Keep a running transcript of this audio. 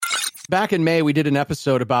back in May, we did an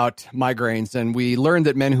episode about migraines, and we learned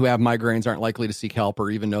that men who have migraines aren't likely to seek help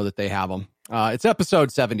or even know that they have them. It's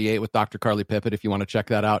episode 78 with Dr. Carly Pippitt, if you want to check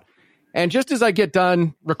that out. And just as I get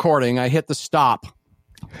done recording, I hit the stop.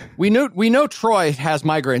 We know Troy has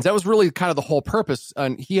migraines. That was really kind of the whole purpose,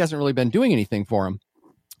 and he hasn't really been doing anything for him.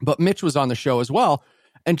 But Mitch was on the show as well.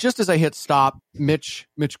 And just as I hit stop, Mitch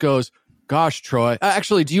goes, "Gosh, Troy."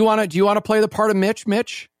 Actually, do you want to play the part of Mitch?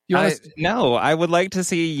 Mitch? No, I would like to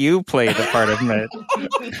see you play the part of Mitch.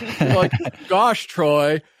 Like, "Gosh,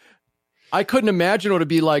 Troy, I couldn't imagine what it'd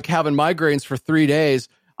be like having migraines for 3 days.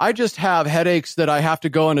 I just have headaches that I have to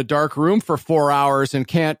go in a dark room for 4 hours and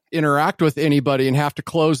can't interact with anybody and have to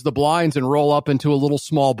close the blinds and roll up into a little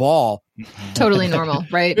small ball." Totally normal,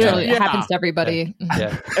 right? Yeah, Totally. It happens to everybody.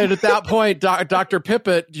 Yeah. And at that point, Dr.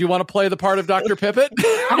 Pippitt, do you want to play the part of Dr. Pippitt?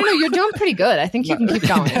 I don't know. You're doing pretty good. I think you can keep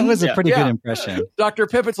going. That was a pretty good impression. Dr.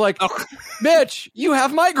 Pippitt's like, "Mitch, you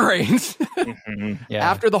have migraines."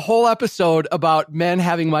 After the whole episode about men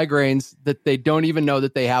having migraines that they don't even know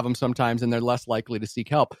that they have them sometimes, and they're less likely to seek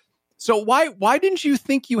help. So why didn't you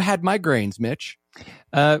think you had migraines, Mitch?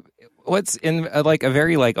 What's in a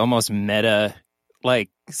very almost meta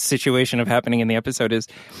situation of happening in the episode is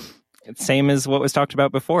same as what was talked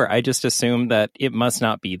about before. I just assumed that it must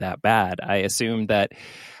not be that bad. I assumed that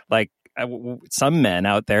some men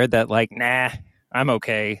out there that nah, I'm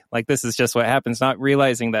okay. This is just what happens, not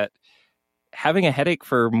realizing that having a headache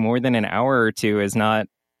for more than an hour or two is not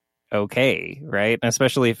okay, right? And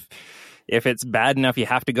especially if it's bad enough you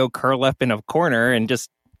have to go curl up in a corner and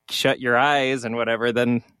just shut your eyes and whatever,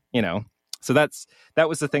 then, So that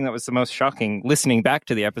was the thing that was the most shocking listening back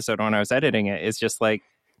to the episode when I was editing it, is just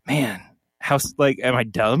man, how am I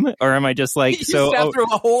dumb, or am I just you sat through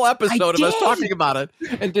a whole episode of us talking about it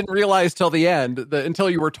and didn't realize till the end, until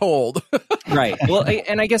you were told. Right. Well,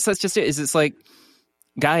 and I guess that's just it. Is it's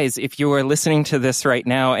guys, if you are listening to this right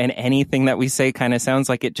now and anything that we say kind of sounds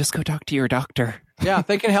like it, just go talk to your doctor. Yeah,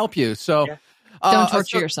 they can help you. So don't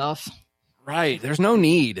torture yourself. Right. There's no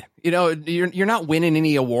need. You're not winning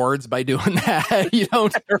any awards by doing that. You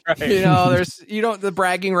don't, right. The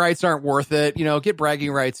bragging rights aren't worth it. Get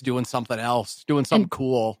bragging rights doing something else, doing something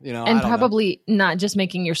cool, And probably not just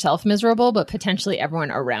making yourself miserable, but potentially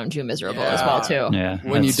everyone around you miserable as well, too. Yeah.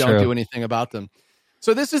 When you don't do anything about them.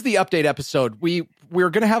 So this is the update episode. We're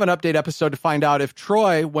going to have an update episode to find out if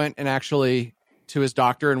Troy went and actually to his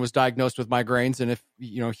doctor and was diagnosed with migraines, and if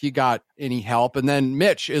he got any help. And then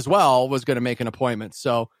Mitch as well was going to make an appointment.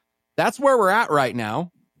 So that's where we're at right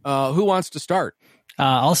now. Who wants to start?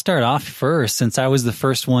 I'll start off first, since I was the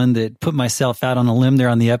first one that put myself out on a limb there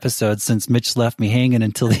on the episode, since Mitch left me hanging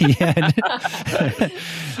until the end.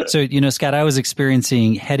 So, Scott, I was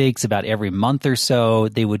experiencing headaches about every month or so.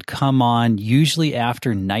 They would come on usually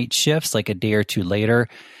after night shifts, like a day or two later.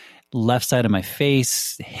 Left side of my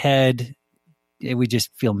face, head, it would just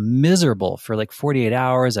feel miserable for 48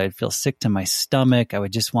 hours. I'd feel sick to my stomach. I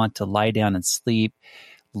would just want to lie down and sleep.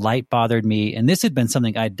 Light bothered me. And this had been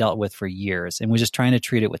something I dealt with for years and was just trying to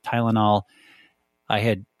treat it with Tylenol. I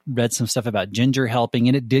had read some stuff about ginger helping,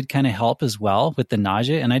 and it did kind of help as well with the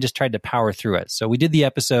nausea. And I just tried to power through it. So we did the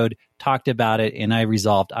episode, talked about it, and I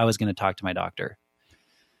resolved I was going to talk to my doctor.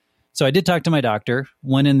 So I did talk to my doctor,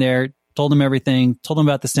 went in there, told him everything, told him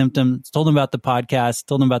about the symptoms, told him about the podcast,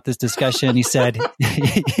 told him about this discussion. He said,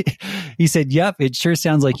 "Yep, it sure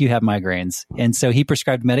sounds like you have migraines." And so he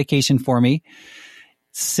prescribed medication for me.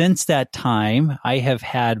 Since that time, I have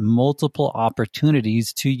had multiple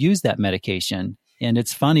opportunities to use that medication. And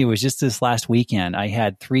it's funny, it was just this last weekend. I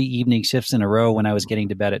had 3 evening shifts in a row when I was getting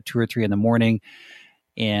to bed at 2 or 3 in the morning.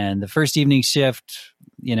 And the first evening shift,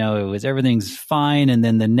 it was everything's fine. And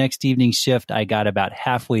then the next evening shift, I got about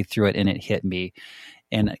halfway through it and it hit me.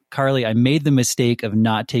 And Carly, I made the mistake of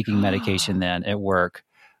not taking medication then at work.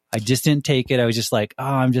 I just didn't take it. I was just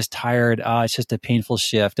I'm just tired. It's just a painful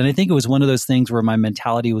shift. And I think it was one of those things where my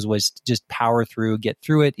mentality was just power through, get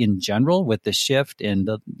through it in general with the shift and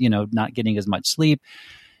the, not getting as much sleep.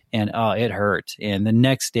 And it hurt. And the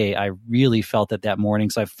next day I really felt it that morning.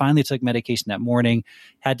 So I finally took medication that morning,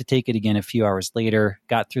 had to take it again a few hours later,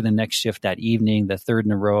 got through the next shift that evening, the third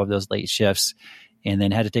in a row of those late shifts, and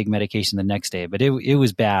then had to take medication the next day. But it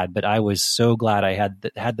was bad, but I was so glad I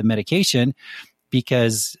had the medication,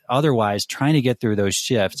 because otherwise trying to get through those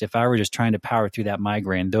shifts, if I were just trying to power through that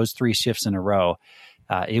migraine, those 3 shifts in a row,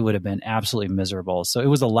 it would have been absolutely miserable. So it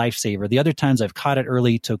was a lifesaver. The other times I've caught it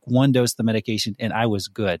early, took 1 dose of the medication, and I was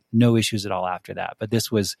good. No issues at all after that. But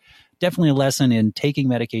this was definitely a lesson in taking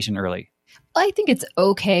medication early. I think it's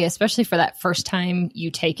okay, especially for that first time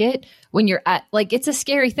you take it, when you're at, it's a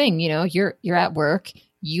scary thing. You're at work,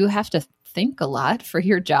 you have to think a lot for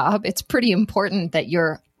your job. It's pretty important that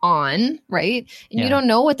you're on, right? And you don't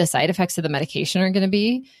know what the side effects of the medication are going to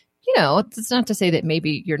be. It's not to say that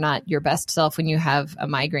maybe you're not your best self when you have a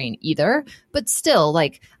migraine either, but still,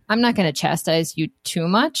 like, I'm not going to chastise you too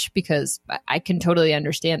much because I can totally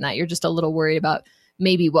understand that. You're just a little worried about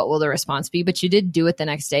maybe what will the response be, but you did do it the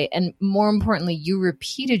next day. And more importantly, you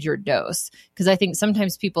repeated your dose, because I think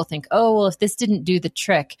sometimes people think, oh, well, if this didn't do the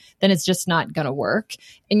trick, then it's just not going to work.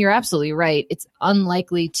 And you're absolutely right. It's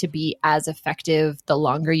unlikely to be as effective the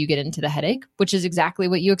longer you get into the headache, which is exactly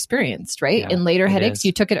what you experienced, right? In later headaches,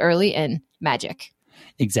 you took it early and magic.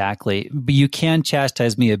 Exactly. But you can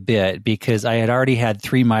chastise me a bit because I had already had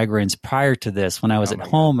 3 migraines prior to this when I was at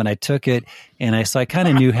home and I took it. And so I kind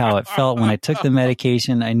of knew how it felt when I took the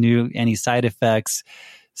medication. I knew any side effects.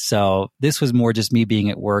 So this was more just me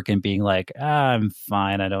being at work and being like, I'm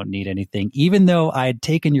fine. I don't need anything. Even though I had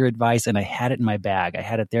taken your advice and I had it in my bag, I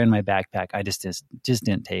had it there in my backpack. I just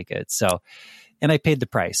didn't take it. So, and I paid the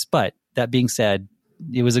price. But that being said,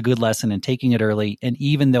 it was a good lesson in taking it early. And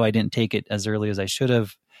even though I didn't take it as early as I should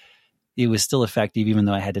have, it was still effective, even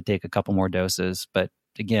though I had to take a couple more doses. But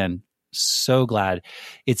again, so glad.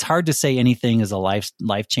 It's hard to say anything is a life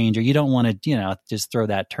changer. You don't want to, just throw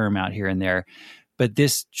that term out here and there. But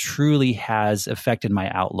this truly has affected my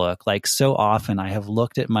outlook. Like, so often I have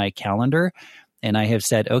looked at my calendar and I have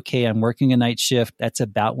said, okay, I'm working a night shift. That's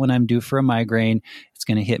about when I'm due for a migraine. It's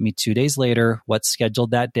going to hit me 2 days later. What's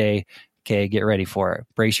scheduled that day? Okay, get ready for it.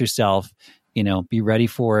 Brace yourself. Be ready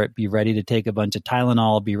for it. Be ready to take a bunch of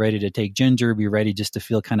Tylenol. Be ready to take ginger. Be ready just to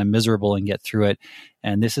feel kind of miserable and get through it.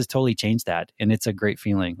 And this has totally changed that. And it's a great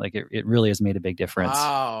feeling. Like, it really has made a big difference.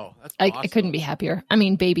 Wow. That's awesome. I couldn't be happier. I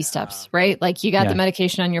mean, baby steps, right? Like, you got the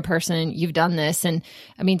medication on your person. You've done this. And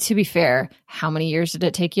I mean, to be fair, how many years did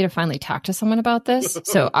it take you to finally talk to someone about this?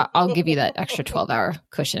 So I'll give you that extra 12-hour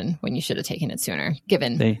cushion when you should have taken it sooner,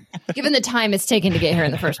 given the time it's taken to get here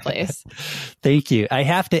in the first place. Thank you. I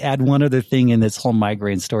have to add one other thing in this whole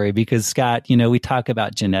migraine story, because Scott, we talk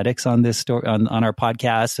about genetics on this story on our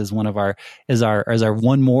podcast as one of our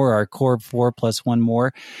one more, our core 4 plus one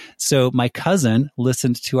more. So my cousin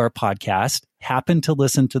listened to our podcast, happened to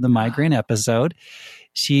listen to the migraine episode.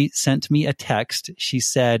 She sent me a text. She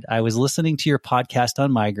said, I was listening to your podcast on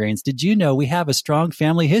migraines. Did you know we have a strong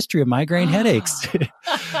family history of migraine headaches?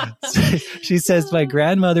 She says, my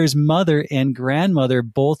grandmother's mother and grandmother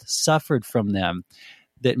both suffered from them.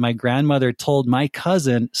 That my grandmother told my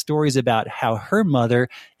cousin stories about how her mother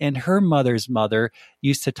and her mother's mother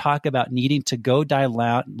used to talk about needing to go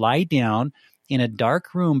lie down in a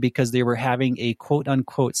dark room because they were having a quote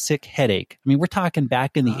unquote sick headache. I mean, we're talking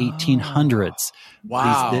back in the 1800s.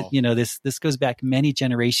 Wow. This goes back many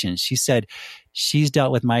generations. She said she's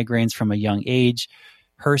dealt with migraines from a young age.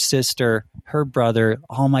 Her sister, her brother,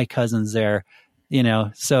 all my cousins there,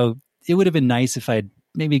 so it would have been nice if I'd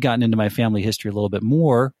maybe gotten into my family history a little bit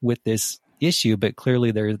more with this issue, but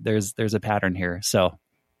clearly there's a pattern here. So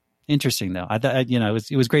interesting though. I thought,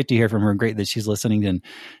 it was great to hear from her. Great that she's listening, and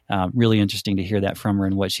really interesting to hear that from her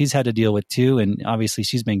and what she's had to deal with too. And obviously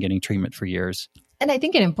she's been getting treatment for years. And I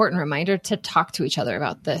think an important reminder to talk to each other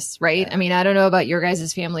about this, right? I mean, I don't know about your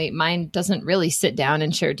guys' family. Mine doesn't really sit down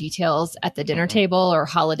and share details at the dinner table or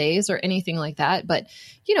holidays or anything like that. But,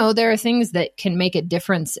 there are things that can make a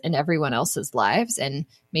difference in everyone else's lives and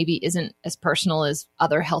maybe isn't as personal as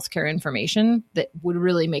other healthcare information that would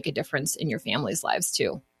really make a difference in your family's lives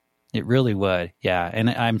too. It really would. Yeah. And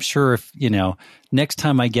I'm sure if, next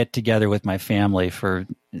time I get together with my family for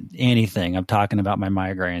anything, I'm talking about my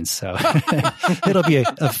migraines. So it'll be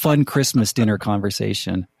a fun Christmas dinner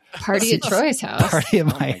conversation. Party at Troy's house. Party at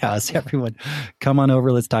my house. Everyone come on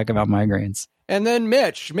over. Let's talk about migraines. And then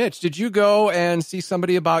Mitch, did you go and see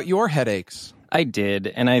somebody about your headaches? I did.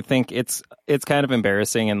 And I think it's kind of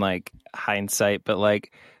embarrassing in like hindsight, but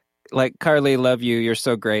like Carly, love you. You're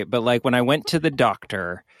so great. But like when I went to the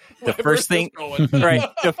doctor, the first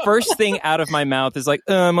thing out of my mouth is like,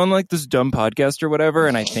 I'm on like this dumb podcast or whatever,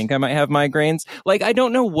 and I think I might have migraines. Like, I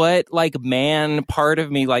don't know what like man part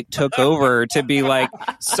of me like took over to be like,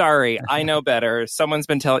 sorry, I know better. Someone's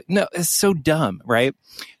been telling. No, it's so dumb, right?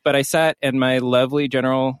 But I sat and my lovely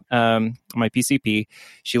general, my PCP,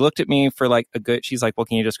 she looked at me for like she's like, well,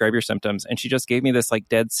 can you describe your symptoms? And she just gave me this like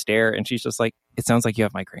dead stare. And she's just like, it sounds like you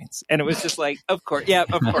have migraines. And it was just like, of course. Yeah,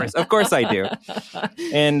 of course I do.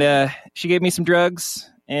 And she gave me some drugs.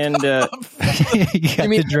 And you got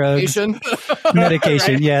the drugs.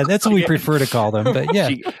 Medication. Right? Yeah, that's what we prefer to call them. But yeah.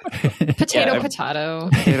 Potato.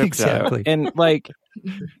 Exactly. And like,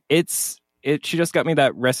 she just got me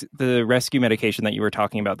the rescue medication that you were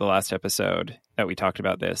talking about the last episode that we talked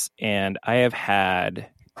about this. And I have had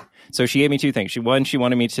So she gave me two things. One, she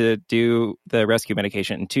wanted me to do the rescue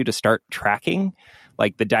medication, and two, to start tracking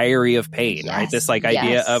like the diary of pain, right? This like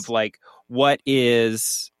idea of like what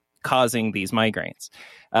is causing these migraines.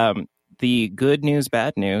 The good news,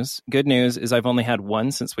 bad news. Good news is I've only had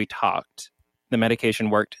one since we talked. The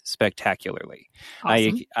medication worked spectacularly.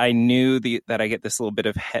 Awesome. I knew that I get this little bit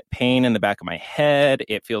of pain in the back of my head.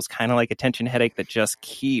 It feels kind of like a tension headache that just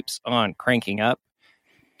keeps on cranking up.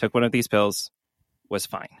 Took one of these pills, was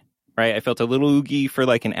fine, right? I felt a little oogie for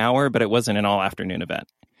like an hour, but it wasn't an all afternoon event.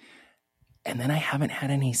 And then I haven't had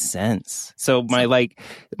any since. So my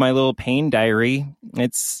little pain diary,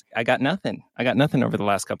 I got nothing. I got nothing over the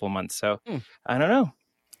last couple of months. So I don't know.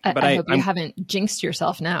 But I hope you haven't jinxed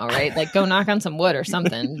yourself now, right? Like go knock on some wood or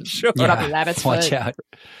something. Sure. Put up a rabbit's Watch foot. out.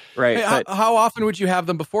 Right. Hey, how often would you have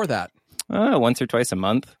them before that? Once or twice a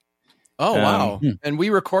month. Oh, wow. And we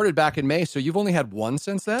recorded back in May, so you've only had one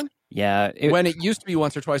since then? Yeah. When it used to be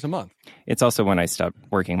once or twice a month. It's also when I stopped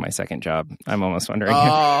working my second job. I'm almost wondering if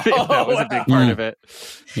that was a big part of it.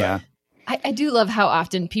 Yeah. I do love how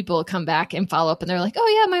often people come back and follow up and they're like,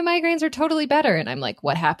 oh yeah, my migraines are totally better. And I'm like,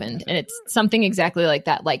 what happened? And it's something exactly like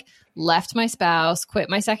that. Like left my spouse, quit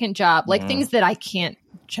my second job, like things that I can't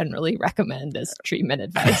generally recommend as treatment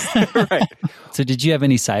advice. Right. So did you have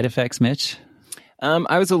any side effects, Mitch?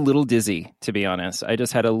 I was a little dizzy, to be honest. I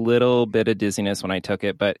just had a little bit of dizziness when I took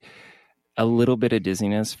it, but a little bit of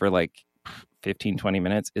dizziness for like 15, 20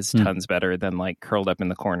 minutes is tons better than like curled up in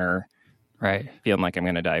the corner, right? Feeling like I'm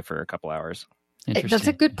going to die for a couple hours. That's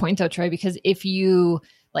a good point though, Troy, because if you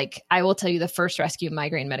like, I will tell you the first rescue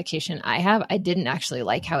migraine medication I didn't actually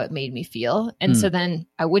like how it made me feel. And so then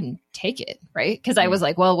I wouldn't take it, right? Because I was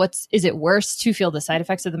like, well, is it worse to feel the side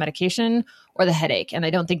effects of the medication or the headache? And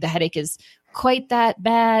I don't think the headache is quite that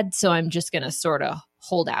bad. So I'm just going to sort of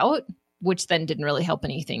hold out, which then didn't really help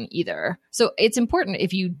anything either. So it's important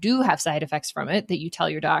if you do have side effects from it that you tell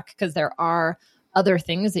your doc, because there are other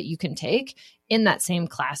things that you can take in that same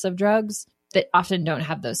class of drugs that often don't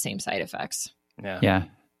have those same side effects. Yeah.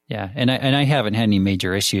 And I haven't had any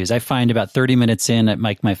major issues. I find about 30 minutes in,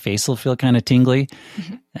 my face will feel kind of tingly,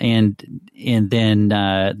 and then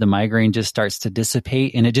the migraine just starts to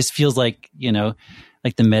dissipate, and it just feels like,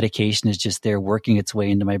 like the medication is just there working its way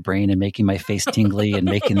into my brain and making my face tingly and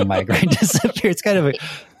making the migraine disappear. It's kind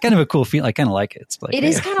of a cool feeling. I kind of like it. It's like, it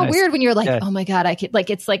is kind of weird when you're like, oh my God, I could, like,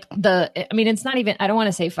 it's like it's not even, I don't want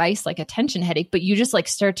to say vice, like a tension headache, but you just like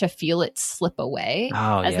start to feel it slip away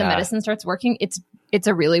as the medicine starts working. It's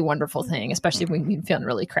a really wonderful thing, especially when you're feeling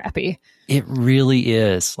really crappy. It really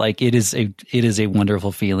is. Like it is a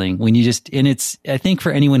wonderful feeling when you just, and it's, I think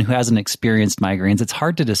for anyone who hasn't experienced migraines, it's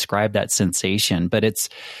hard to describe that sensation, but it's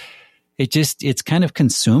kind of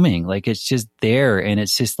consuming. Like it's just there, and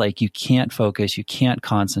it's just like, you can't focus, you can't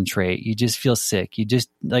concentrate. You just feel sick. You just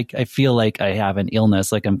like, I feel like I have an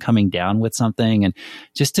illness, like I'm coming down with something, and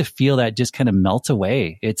just to feel that just kind of melt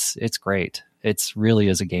away. It's great. It's really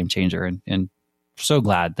is a game changer. And so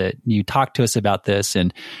glad that you talked to us about this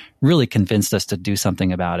and really convinced us to do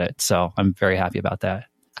something about it. So I'm very happy about that.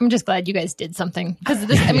 I'm just glad you guys did something, because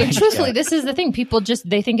truthfully, this is the thing. People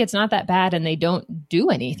they think it's not that bad and they don't do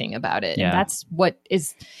anything about it. Yeah. And that's what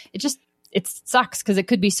is, it sucks because it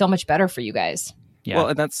could be so much better for you guys. Yeah. Well,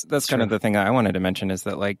 and that's kind of the thing I wanted to mention is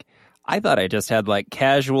that like, I thought I just had like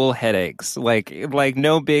casual headaches, like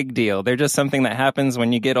no big deal. They're just something that happens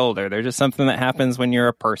when you get older. They're just something that happens when you're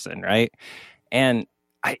a person, right? And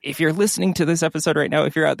if you're listening to this episode right now,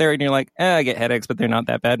 if you're out there and you're like, I get headaches, but they're not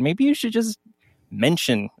that bad, maybe you should just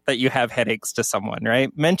mention that you have headaches to someone,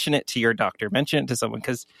 right? Mention it to your doctor, mention it to someone,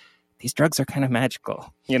 because these drugs are kind of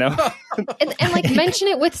magical, and like mention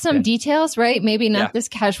it with some details, right? Maybe not this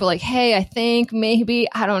casual, like, hey, I think maybe,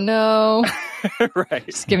 I don't know. Right.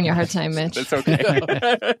 Just giving you a hard time, Mitch. That's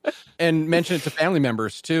okay. And mention it to family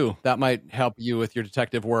members too. That might help you with your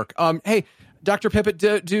detective work. Hey, Dr. Pippitt,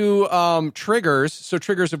 do triggers. So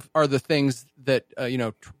triggers are the things that,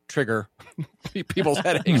 trigger people's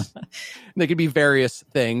headaches. They could be various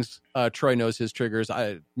things. Troy knows his triggers.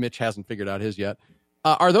 Mitch hasn't figured out his yet.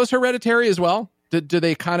 Are those hereditary as well? Do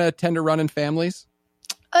they kind of tend to run in families?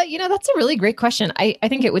 That's a really great question. I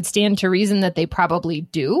think it would stand to reason that they probably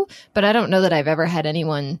do, but I don't know that I've ever had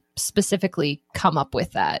anyone specifically come up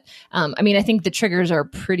with that. I think the triggers are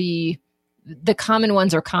the common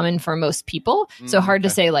ones are common for most people. So hard to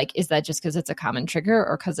say, like, is that just because it's a common trigger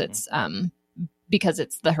or because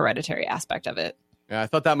it's the hereditary aspect of it? Yeah, I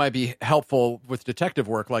thought that might be helpful with detective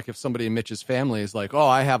work. Like if somebody in Mitch's family is like, oh,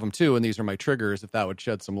 I have them too, and these are my triggers, if that would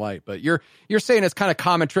shed some light. But you're saying it's kind of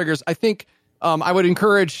common triggers. I think I would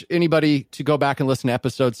encourage anybody to go back and listen to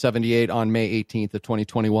episode 78 on May 18th of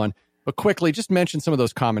 2021. But quickly, just mention some of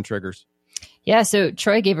those common triggers. Yeah, so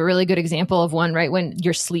Troy gave a really good example of one, right? When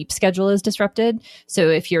your sleep schedule is disrupted. So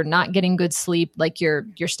if you're not getting good sleep, like you're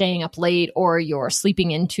staying up late or you're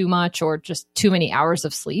sleeping in too much or just too many hours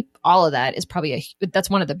of sleep, all of that is probably that's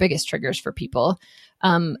one of the biggest triggers for people.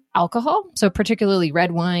 Alcohol, so particularly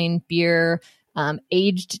red wine, beer,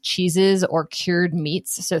 aged cheeses or cured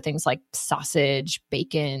meats. So things like sausage,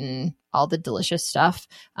 bacon, all the delicious stuff.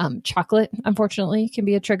 Chocolate, unfortunately, can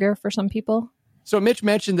be a trigger for some people. So Mitch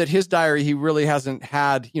mentioned that his diary, he really hasn't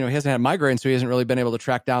had, he hasn't had migraine, so he hasn't really been able to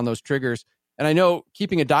track down those triggers. And I know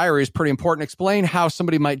keeping a diary is pretty important. Explain how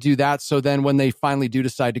somebody might do that so then when they finally do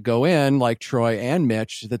decide to go in, like Troy and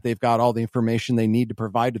Mitch, that they've got all the information they need to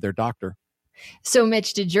provide to their doctor. So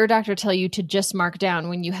Mitch, did your doctor tell you to just mark down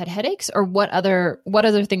when you had headaches, or what other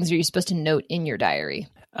things are you supposed to note in your diary?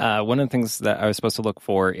 One of the things that I was supposed to look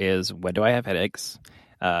for is, when do I have headaches?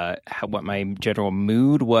 What my general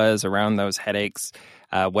mood was around those headaches,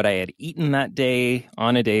 what I had eaten that day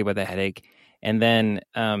on a day with a headache. And then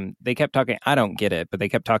they kept talking, I don't get it, but they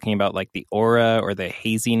kept talking about like the aura or the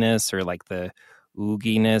haziness or like the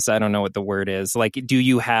ooginess. I don't know what the word is. Like, do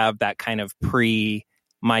you have that kind of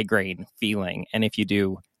pre-migraine feeling? And if you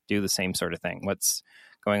do the same sort of thing. What's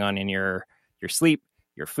going on in your sleep,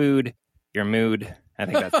 your food, your mood? I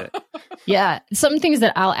think that's it. Yeah. Some things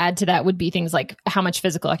that I'll add to that would be things like how much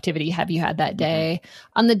physical activity have you had that day?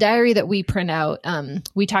 Mm-hmm. On the diary that we print out,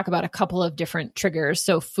 we talk about a couple of different triggers.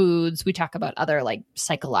 So foods, we talk about other like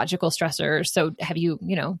psychological stressors. So have you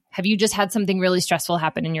just had something really stressful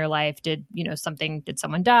happen in your life? Did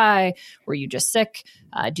someone die? Were you just sick?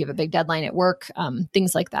 Do you have a big deadline at work?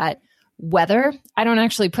 Things like that. Weather, I don't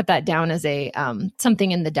actually put that down as a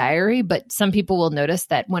something in the diary, but some people will notice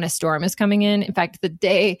that when a storm is coming in fact, the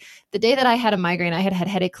day that I had a migraine, I had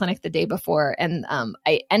headache clinic the day before, and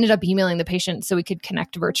I ended up emailing the patient so we could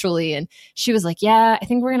connect virtually, and she was like, yeah, I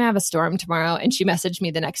think we're gonna have a storm tomorrow, and she messaged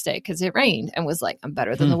me the next day because it rained and was like, I'm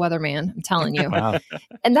better than the weatherman, I'm telling you. Wow.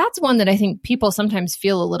 And that's one that I think people sometimes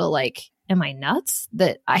feel a little like, am I nuts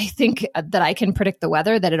that I think that I can predict the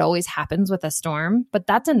weather, that it always happens with a storm? But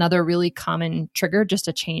that's another really common trigger, just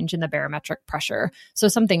a change in the barometric pressure. So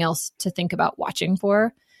something else to think about watching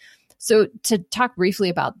for. So to talk briefly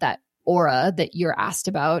about that aura that you're asked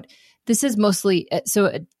about, this is mostly,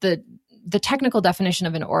 so the technical definition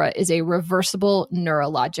of an aura is a reversible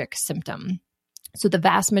neurologic symptom. So the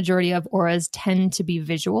vast majority of auras tend to be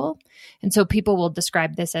visual. And so people will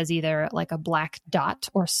describe this as either like a black dot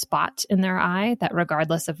or spot in their eye that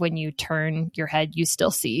regardless of when you turn your head, you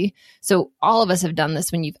still see. So all of us have done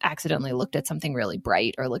this when you've accidentally looked at something really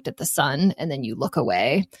bright or looked at the sun and then you look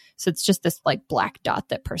away. So it's just this like black dot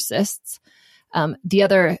that persists. The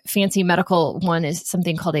other fancy medical one is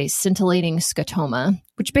something called a scintillating scotoma,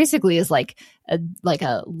 which basically is like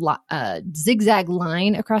a zigzag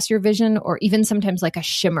line across your vision, or even sometimes like a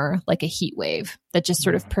shimmer, like a heat wave that just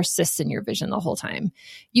sort of persists in your vision the whole time.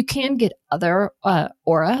 You can get other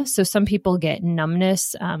aura. So some people get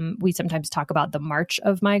numbness. We sometimes talk about the march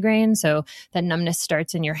of migraine. So that numbness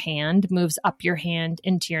starts in your hand, moves up your hand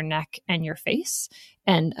into your neck and your face,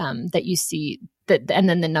 and that you see that, and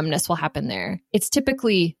then the numbness will happen there. It's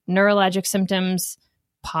typically neurologic symptoms,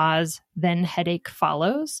 pause, then headache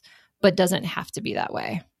follows, but doesn't have to be that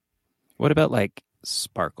way. What about like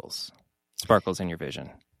sparkles in your vision?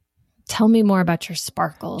 Tell me more about your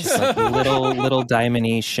sparkles. Just like little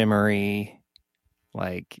diamond-y, shimmery,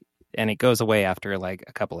 like, and it goes away after like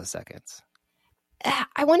a couple of seconds.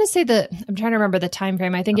 I want to say I'm trying to remember the time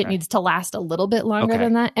frame. I think it needs to last a little bit longer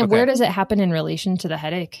than that. And where does it happen in relation to the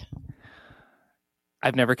headache?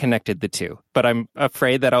 I've never connected the two, but I'm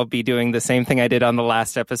afraid that I'll be doing the same thing I did on the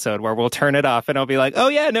last episode where we'll turn it off and I'll be like, oh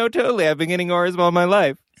yeah, no, totally. I've been getting auras all my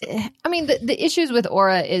life. I mean, the issues with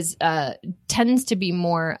aura is tends to be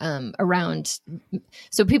more around.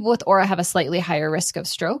 So people with aura have a slightly higher risk of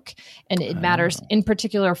stroke, and it matters in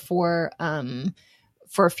particular for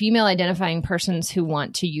female identifying persons who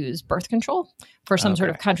want to use birth control for some sort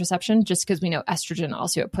of contraception, just because we know estrogen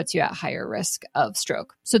also puts you at higher risk of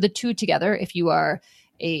stroke. So the two together, if you are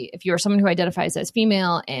someone who identifies as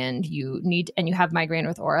female and you have migraine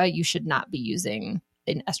with aura, you should not be using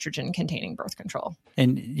an estrogen containing birth control.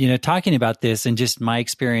 And, talking about this and just my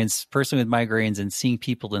experience personally with migraines and seeing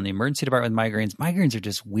people in the emergency department with migraines are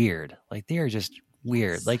just weird. Like they are just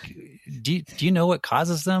weird. Like, do you know what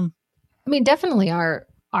causes them? I mean, definitely our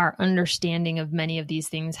our understanding of many of these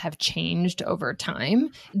things have changed over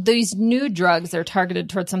time. These new drugs are targeted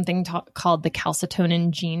towards something called the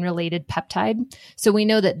calcitonin gene-related peptide. So we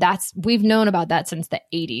know that we've known about that since the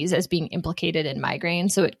 80s as being implicated in migraine.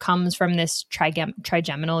 So it comes from this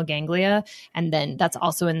trigeminal ganglia, and then that's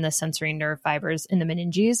also in the sensory nerve fibers in the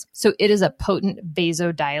meninges. So it is a potent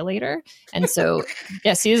vasodilator. And so,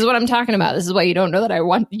 yeah, see, this is what I'm talking about. This is why you don't know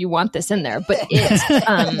that you want this in there. But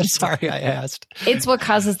it's sorry I asked. It's what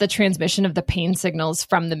causes the transmission of the pain signals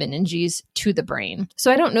from the meninges to the brain.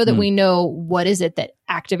 So I don't know that we know what is it that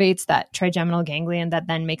activates that trigeminal ganglion that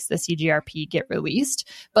then makes the CGRP get released.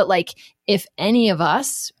 But like, if any of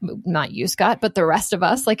us, not you, Scott, but the rest of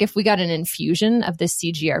us, like if we got an infusion of this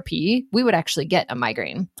CGRP, we would actually get a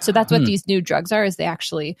migraine. So that's what these new drugs are, is they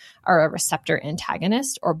actually are a receptor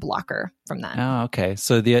antagonist or blocker from that. Oh, okay.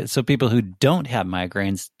 So people who don't have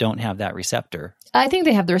migraines don't have that receptor. I think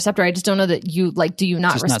they have the receptor. I just don't know that do you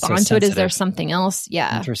not respond to it? Is there something else?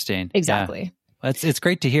 Yeah. Interesting. Exactly. Yeah. It's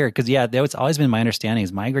great to hear because, that's always been my understanding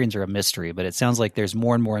is migraines are a mystery, but it sounds like there's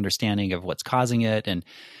more and more understanding of what's causing it and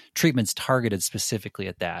treatments targeted specifically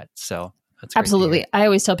at that. So that's absolutely. I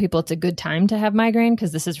always tell people it's a good time to have migraine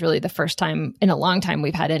because this is really the first time in a long time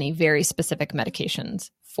we've had any very specific medications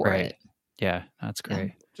for it. Yeah, that's great.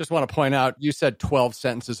 Yeah. Just want to point out, you said 12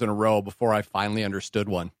 sentences in a row before I finally understood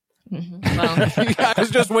one. Mm-hmm. Well, I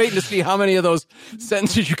was just waiting to see how many of those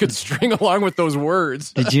sentences you could string along with those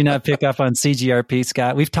words. Did you not pick up on CGRP,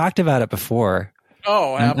 Scott? We've talked about it before.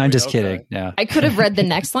 Oh, I'm just kidding. Yeah. I could have read the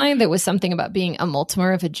next line that was something about being a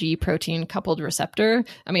multimer of a G protein coupled receptor.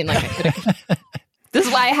 I mean, like I could have. This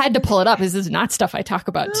is why I had to pull it up. This is not stuff I talk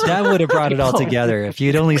about. That would have brought it all together. If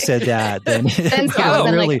you'd only said that, then Scott would have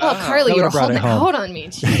been like, "Oh, Carly, you're holding out on me."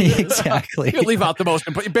 Exactly. You leave out the most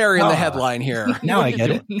important. Bury in the headline here. Now I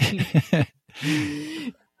get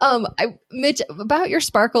it. Mitch, about your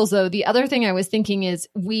sparkles though, the other thing I was thinking is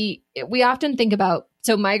we often think about,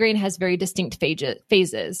 so migraine has very distinct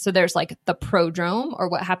phases. So there's like the prodrome, or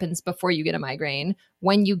what happens before you get a migraine,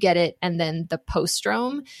 when you get it, and then the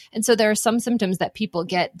postdrome. And so there are some symptoms that people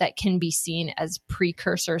get that can be seen as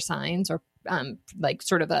precursor signs or like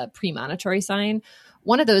sort of a premonitory sign.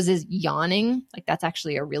 One of those is yawning. Like that's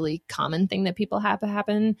actually a really common thing that people have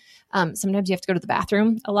happen. Sometimes you have to go to the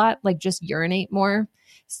bathroom a lot, like just urinate more.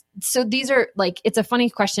 So these are like, it's a funny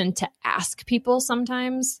question to ask people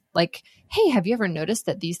sometimes, like, hey, have you ever noticed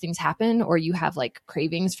that these things happen? Or you have like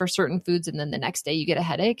cravings for certain foods and then the next day you get a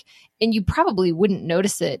headache and you probably wouldn't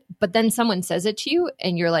notice it. But then someone says it to you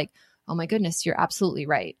and you're like, oh my goodness, you're absolutely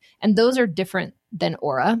right. And those are different than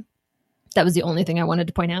aura. That was the only thing I wanted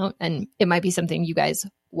to point out. And it might be something you guys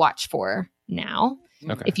watch for now,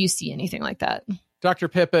 if you see anything like that. Dr.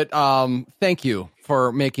 Pippitt, thank you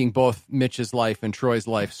for making both Mitch's life and Troy's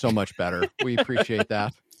life so much better. We appreciate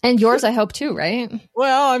that. And yours, I hope, too, right?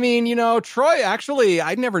 Well, I mean, Troy, actually,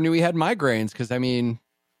 I never knew he had migraines because, I mean,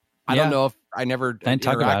 I don't know if I never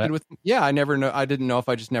interacted with him. Yeah, I didn't know if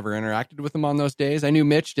I just never interacted with him on those days. I knew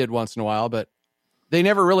Mitch did once in a while, but they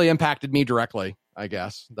never really impacted me directly, I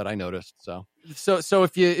guess, that I noticed. So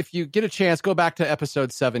if you get a chance, go back to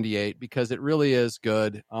episode 78 because it really is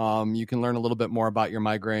good. You can learn a little bit more about your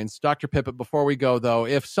migraines. Dr. Pippitt, before we go though,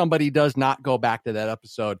 if somebody does not go back to that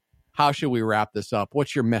episode, how should we wrap this up?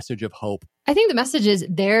 What's your message of hope? I think the message is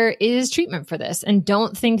there is treatment for this, and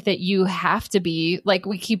don't think that you have to be, like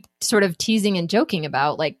we keep sort of teasing and joking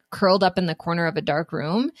about, like curled up in the corner of a dark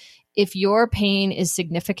room. If your pain is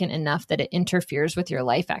significant enough that it interferes with your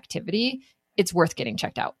life activity, it's worth getting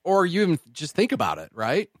checked out. Or you even just think about it,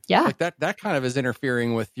 right? Yeah. Like that kind of is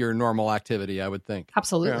interfering with your normal activity, I would think.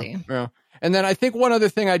 Absolutely. Yeah. And then I think one other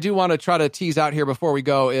thing I do want to try to tease out here before we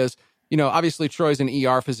go is, obviously Troy's an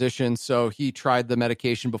ER physician, so he tried the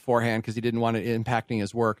medication beforehand because he didn't want it impacting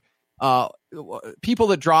his work. People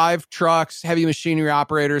that drive trucks, heavy machinery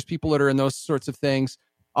operators, people that are in those sorts of things,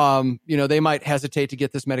 they might hesitate to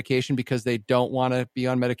get this medication because they don't want to be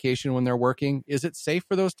on medication when they're working. Is it safe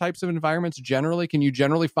for those types of environments generally? Can you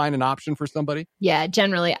generally find an option for somebody? Yeah,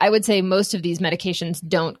 generally. I would say most of these medications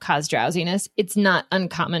don't cause drowsiness. It's not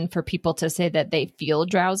uncommon for people to say that they feel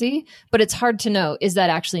drowsy, but it's hard to know, is that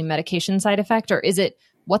actually medication side effect or is it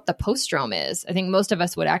what the postdrome is? I think most of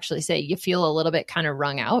us would actually say you feel a little bit kind of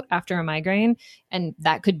wrung out after a migraine, and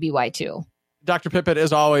that could be why too. Dr. Pippitt,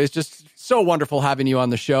 as always, just so wonderful having you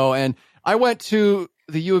on the show. And I went to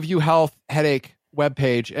the U of U Health headache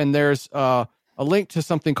webpage, and there's a link to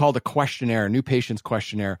something called a questionnaire, new patients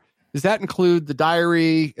questionnaire. Does that include the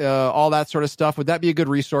diary, all that sort of stuff? Would that be a good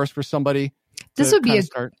resource for somebody? This would be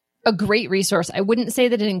a great resource. I wouldn't say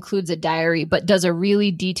that it includes a diary, but does a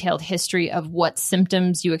really detailed history of what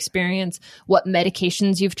symptoms you experience, what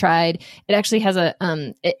medications you've tried. It actually has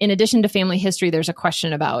in addition to family history, there's a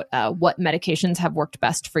question about what medications have worked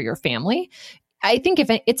best for your family. I think if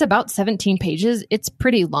it's about 17 pages, it's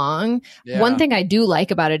pretty long. Yeah. One thing I do like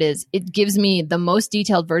about it is it gives me the most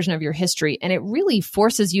detailed version of your history, and it really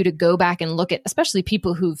forces you to go back and look at, especially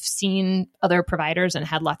people who've seen other providers and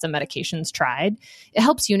had lots of medications tried. It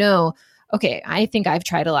helps you know, okay, I think I've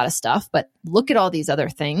tried a lot of stuff, but look at all these other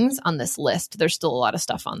things on this list. There's still a lot of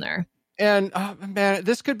stuff on there. And man,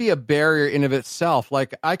 this could be a barrier in of itself.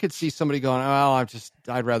 Like I could see somebody going, oh,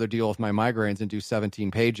 I'd rather deal with my migraines and do 17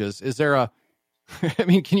 pages. Is there I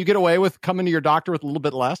mean, can you get away with coming to your doctor with a little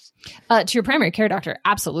bit less? To your primary care doctor,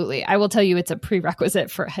 absolutely. I will tell you it's a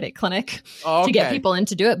prerequisite for a headache clinic to get people in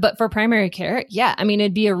to do it. But for primary care, yeah, I mean,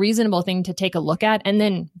 it'd be a reasonable thing to take a look at and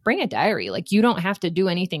then bring a diary. Like you don't have to do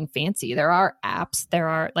anything fancy. There are apps.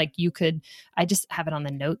 I just have it on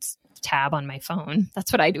the notes tab on my phone.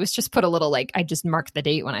 That's what I do is just put a little, I just mark the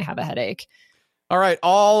date when I have a headache. All right.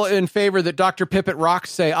 All in favor that Dr. Pippitt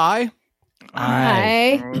rocks, say aye.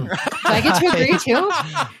 Aye. Do I get to agree too?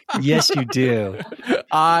 Yes, you do.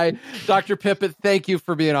 Aye. Dr. Pippitt, thank you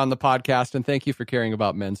for being on the podcast and thank you for caring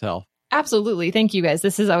about men's health. Absolutely. Thank you guys.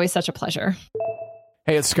 This is always such a pleasure.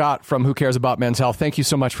 Hey, it's Scott from Who Cares About Men's Health. Thank you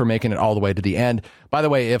so much for making it all the way to the end. By the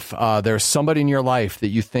way, if there's somebody in your life that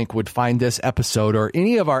you think would find this episode or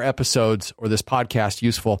any of our episodes or this podcast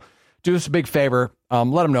useful, do us a big favor.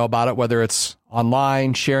 Let them know about it, whether it's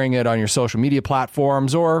online, sharing it on your social media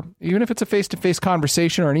platforms, or even if it's a face-to-face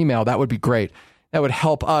conversation or an email, that would be great. That would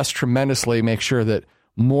help us tremendously make sure that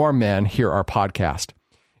more men hear our podcast.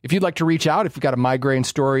 If you'd like to reach out, if you've got a migraine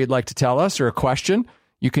story you'd like to tell us or a question,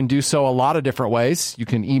 you can do so a lot of different ways. You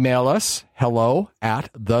can email us,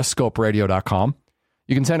 hello@thescoperadio.com.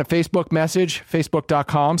 You can send a Facebook message,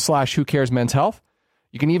 facebook.com/whocaresmenshealth.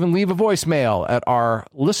 You can even leave a voicemail at our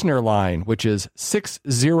listener line, which is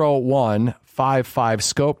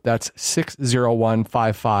 601-55-SCOPE. That's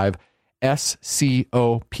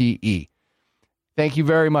 601-55-SCOPE. Thank you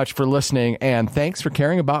very much for listening, and thanks for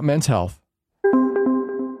caring about men's health.